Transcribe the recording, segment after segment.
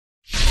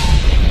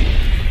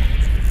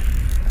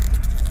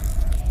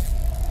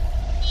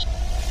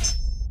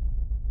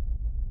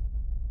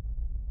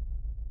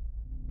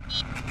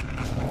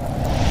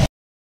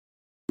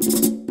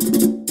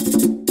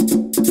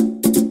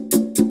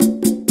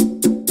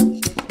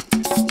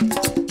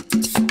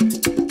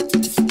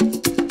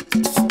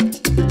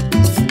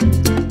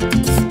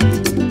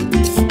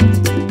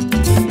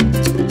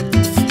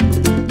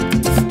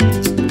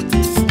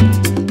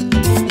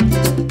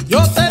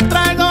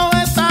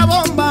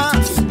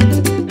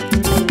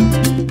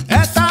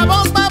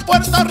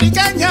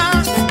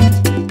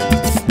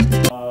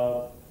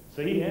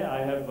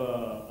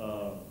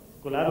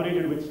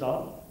collaborated with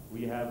Star.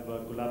 We have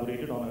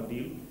collaborated on a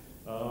deal.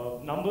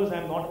 Numbers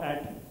I'm not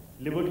at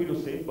liberty to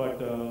say,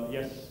 but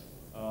yes,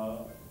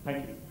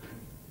 thank you.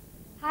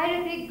 Hi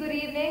Hrithik, good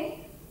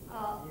evening.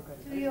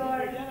 To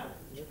your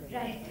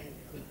right.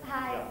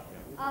 Hi.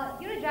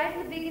 Right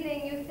at the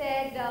beginning you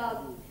said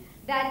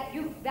that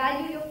you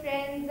value your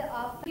friends.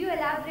 Could you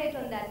elaborate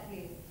on that,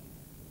 please?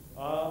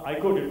 I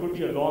could. It could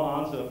be a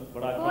long answer,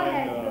 but I'll try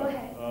and, go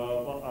ahead.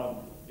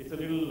 it's a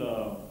little,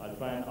 I'll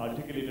try and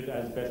articulate it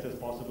as best as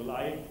possible.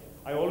 I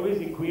always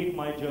equate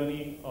my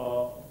journey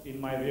in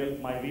my real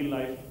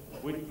life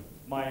with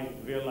my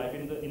real life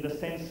in the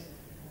sense,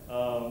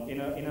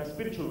 in a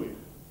spiritual way.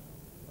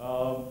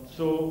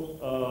 Mohenjo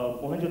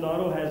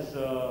Daro has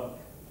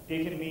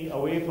taken me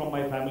away from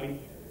my family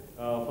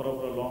for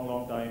a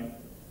long time,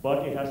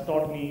 but it has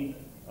taught me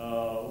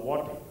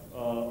what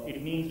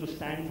it means to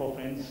stand for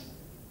friends,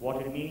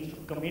 what it means to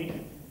commit,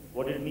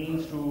 what it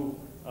means to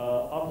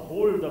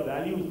uphold the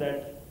values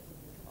that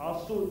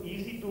are so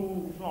easy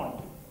to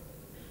flaunt.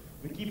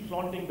 We keep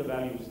flaunting the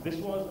values. This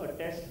was a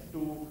test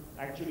to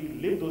actually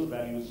live those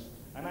values,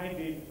 and I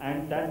did,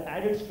 and that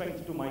added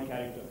strength to my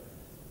character.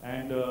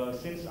 And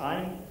since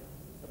I'm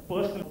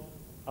personal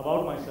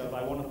about myself,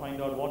 I want to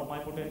find out what my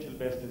potential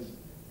best is.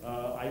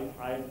 I'm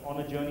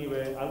on a journey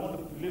where I want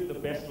to live the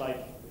best life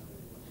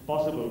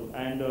possible,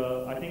 and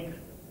I think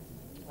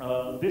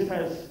this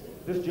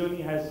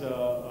journey has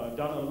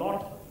done a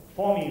lot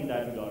for me in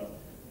that regard.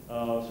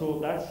 So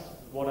that's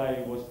what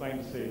I was trying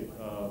to say.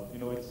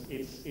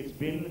 It's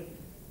been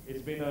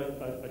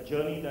a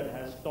journey that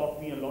has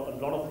taught me a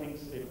lot of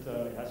things. It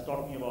has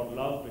taught me about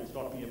love. It's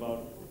taught me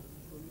about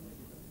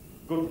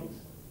good things.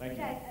 Thank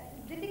you. Right.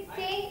 Hrithik,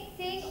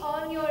 staying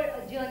on your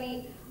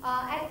journey,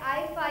 at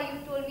IFA you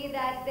told me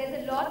that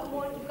there's a lot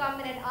more to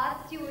come, and I'd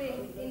asked you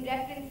in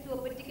reference to a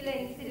particular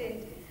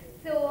incident.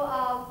 So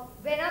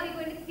when are we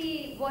going to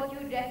see what you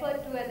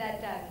referred to at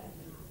that time?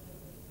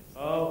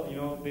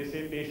 They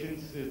say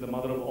patience is the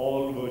mother of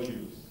all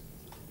virtues.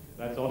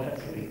 That's all I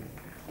say.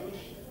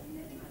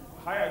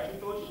 Hi,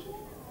 Ashutosh.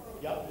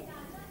 Yeah.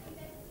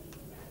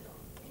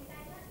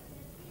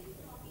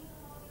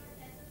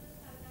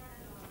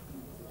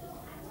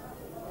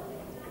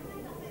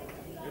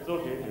 It's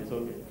okay. It's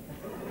okay.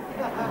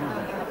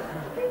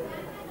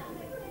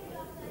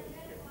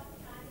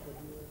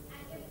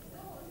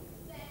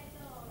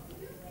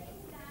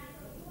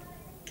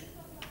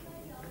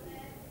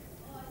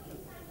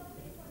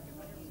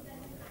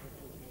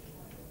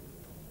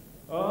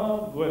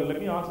 Well, let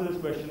me answer this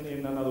question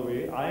in another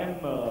way. I'm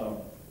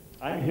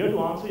here to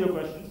answer your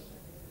questions,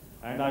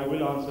 and I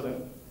will answer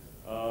them.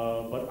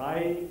 But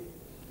I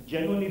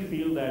genuinely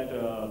feel that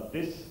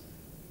it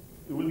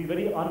will be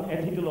very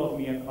unethical of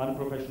me and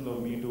unprofessional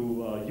of me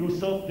to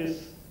usurp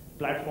this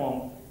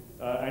platform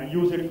and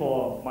use it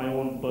for my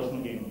own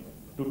personal gain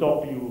to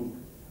talk to you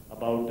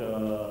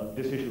about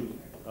this issue.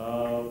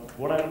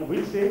 What I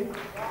will say.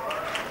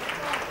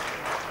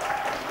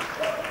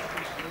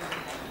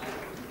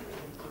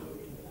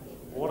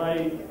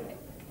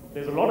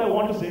 There's a lot I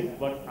want to say,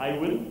 but I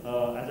will,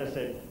 as I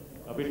said,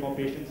 a bit more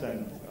patience,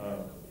 and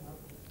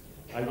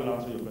I will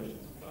answer your questions.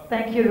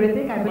 Thank you,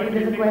 Hrithik. I believe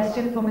there's a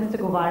question for Mr.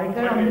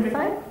 Govarikar on this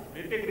side.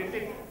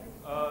 Hrithik,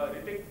 I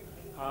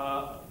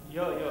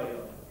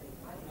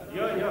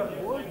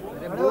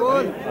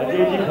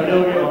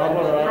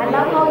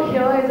love how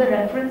here is a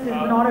reference, is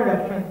not a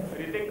reference.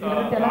 Hrithik,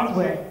 tell us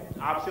where.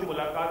 आपसे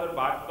मुलाकात और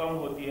बात कम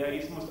होती है,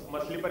 इस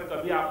मसले पर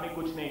कभी आपने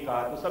कुछ नहीं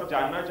कहा, तो सब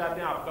जानना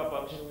चाहते हैं आपका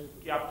पक्ष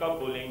कि आप कब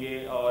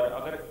बोलेंगे, और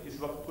अगर इस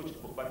वक्त कुछ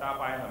बता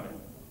पाए हमें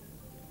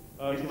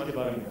इस मसले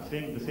बारे में,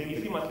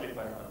 इसी मसले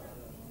पर।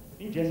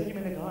 नहीं, जैसे कि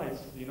मैंने कहा,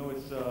 it's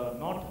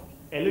not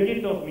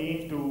elegant of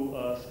me to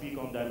speak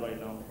on that right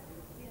now.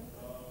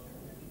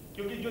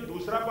 क्योंकि जो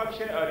दूसरा पक्ष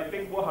है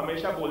ऋतिक, वो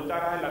हमेशा बोलता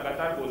रहा है,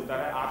 लगातार बोलता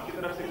रहा है, आपकी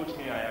तरफ से कुछ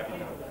नहीं आया अभी।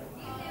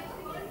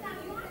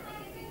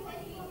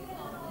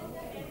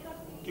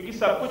 क्योंकि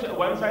सब कुछ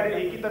वन साइड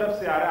एक ही तरफ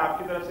से आ रहा है,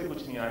 आपकी तरफ से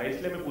कुछ नहीं आ रहा है,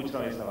 इसलिए मैं पूछ रहा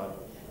हूँ ये सवाल।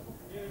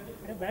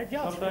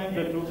 Sometimes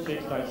the truth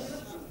takes time.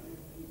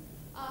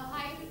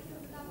 Hi,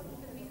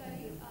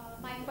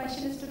 my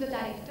question is to the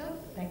director.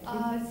 Thank you.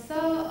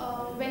 Sir,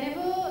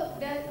 whenever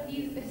there are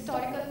these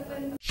historical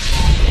films